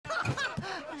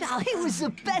Well, it was the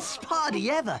best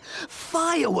party ever.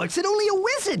 Fireworks that only a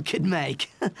wizard could make.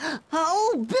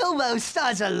 Old Bilbo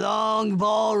starts a long,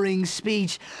 boring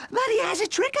speech, but he has a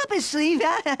trick up his sleeve,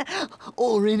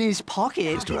 or in his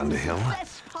pocket. Mr. Underhill,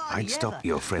 I'd stop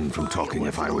your friend from talking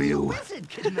if I were you.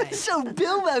 So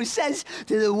Bilbo says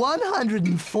to the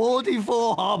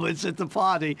 144 hobbits at the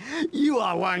party, "You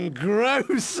are one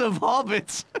gross of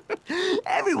hobbits."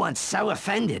 Everyone's so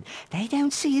offended, they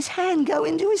don't see his hand go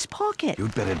into his pocket.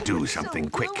 You'd better do something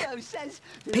quick.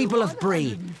 People of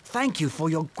Bree, thank you for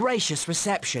your gracious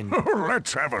reception.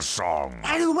 Let's have a song.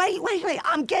 And wait,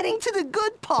 I'm getting to the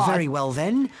good part. Very well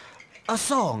then. A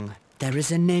song. There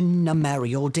is an inn, a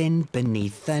merry old inn,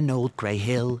 beneath an old grey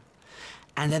hill.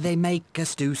 And there they make a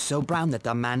stew so brown that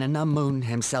the man in the moon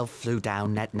himself flew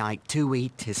down at night to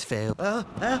eat his fill.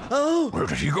 Where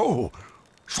did he go?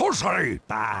 Sorcery!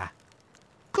 Bah.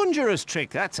 Conjurer's trick,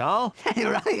 that's all.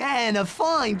 Right, and a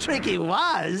fine trick it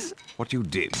was. What you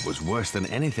did was worse than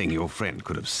anything your friend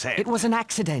could have said. It was an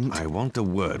accident. I want a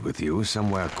word with you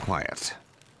somewhere quiet.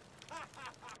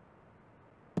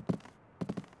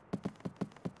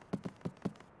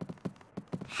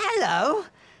 Hello?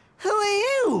 Who are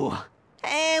you?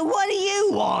 And what do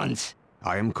you want?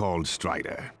 I am called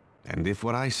Strider, and if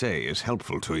what I say is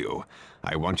helpful to you,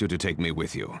 I want you to take me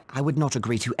with you. I would not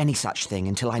agree to any such thing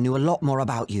until I knew a lot more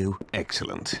about you.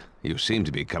 Excellent. You seem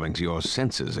to be coming to your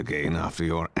senses again after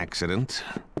your accident.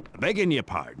 Begging your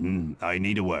pardon, I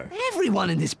need a word. Everyone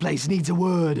in this place needs a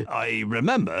word. I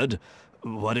remembered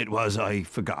what it was I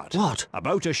forgot. What?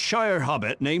 About a Shire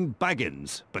hobbit named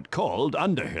Baggins, but called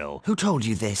Underhill. Who told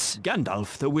you this?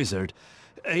 Gandalf the wizard.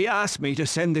 He asked me to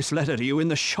send this letter to you in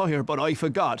the Shire, but I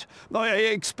forgot. I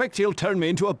expect he'll turn me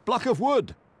into a block of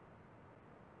wood.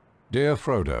 Dear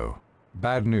Frodo,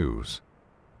 bad news.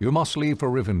 You must leave for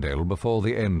Rivendell before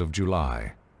the end of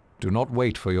July. Do not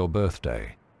wait for your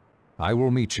birthday. I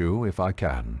will meet you if I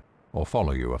can, or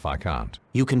follow you if I can't.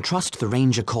 You can trust the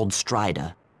ranger called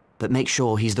Strider, but make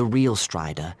sure he's the real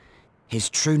Strider. His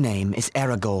true name is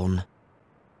Aragorn.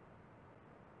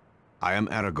 I am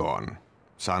Aragorn,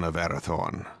 son of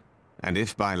Arathorn, and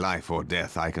if by life or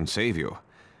death I can save you,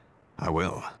 I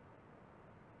will.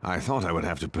 I thought I would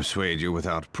have to persuade you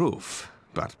without proof,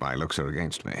 but my looks are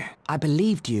against me. I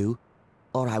believed you,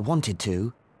 or I wanted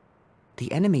to.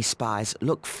 The enemy spies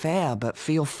look fair but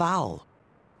feel foul,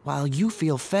 while you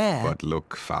feel fair. But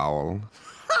look foul?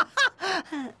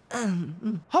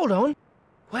 Hold on.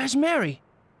 Where's Merry?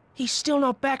 He's still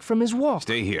not back from his walk.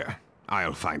 Stay here.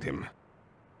 I'll find him.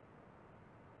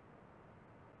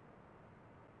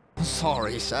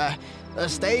 Sorry, sir. The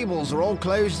stables are all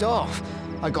closed off.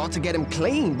 I got to get him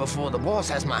clean before the boss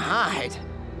has my hide.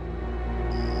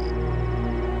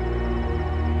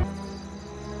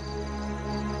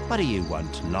 What do you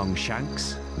want,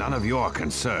 Longshanks? None of your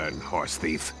concern, horse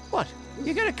thief. What?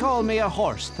 You gonna call me a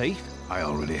horse thief? I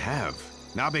already have.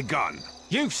 Now be gone.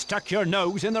 You've stuck your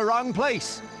nose in the wrong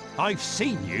place. I've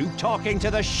seen you talking to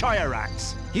the Shire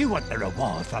rats. You want the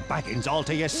reward for Baggins all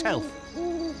to yourself.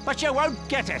 But you won't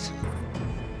get it.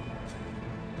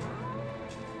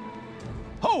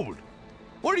 Hold!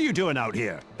 What are you doing out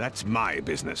here? That's my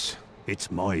business.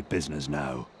 It's my business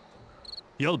now.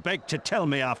 You'll beg to tell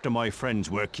me after my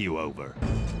friends work you over.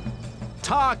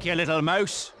 Talk, you little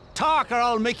mouse. Talk or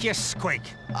I'll make you squeak.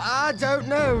 I don't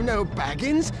know, no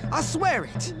Baggins. I swear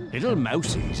it. Little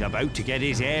Mousie's about to get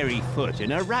his hairy foot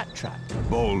in a rat trap.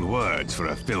 Bold words for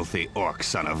a filthy orc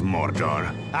son of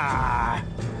Mordor. Ah!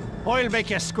 I'll make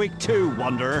you squeak too,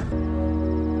 wanderer.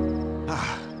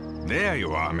 Ah, there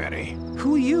you are, Merry.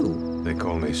 Who are you? They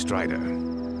call me Strider.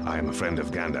 I am a friend of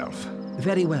Gandalf.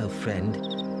 Very well, friend.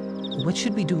 What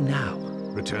should we do now?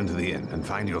 Return to the inn and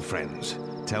find your friends.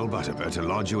 Tell Butterbur to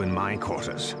lodge you in my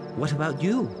quarters. What about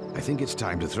you? I think it's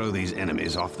time to throw these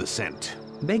enemies off the scent.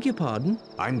 Beg your pardon?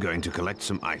 I'm going to collect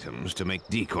some items to make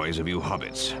decoys of you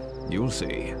hobbits. You'll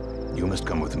see. You must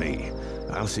come with me.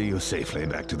 I'll see you safely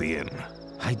back to the inn.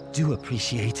 I do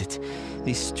appreciate it.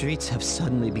 These streets have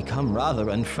suddenly become rather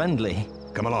unfriendly.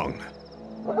 Come along.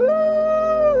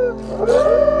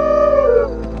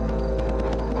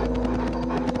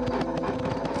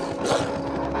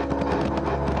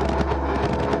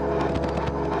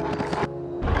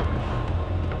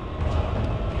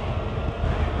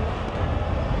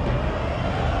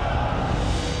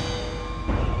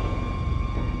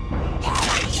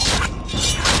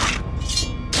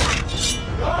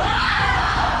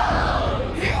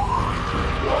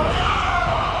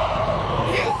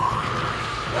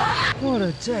 What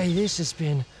a day this has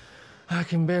been. I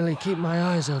can barely keep my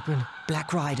eyes open.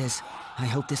 Black Riders. I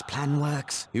hope this plan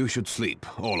works. You should sleep,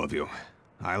 all of you.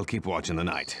 I'll keep watch in the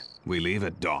night. We leave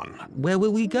at dawn, Where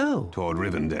will we go? toward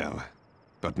Rivendell,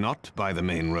 but not by the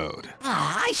main road.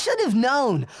 Ah, I should have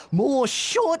known. More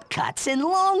shortcuts and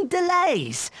long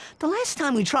delays. The last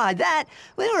time we tried that,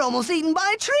 we were almost eaten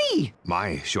by a tree.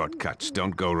 My shortcuts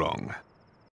don't go wrong.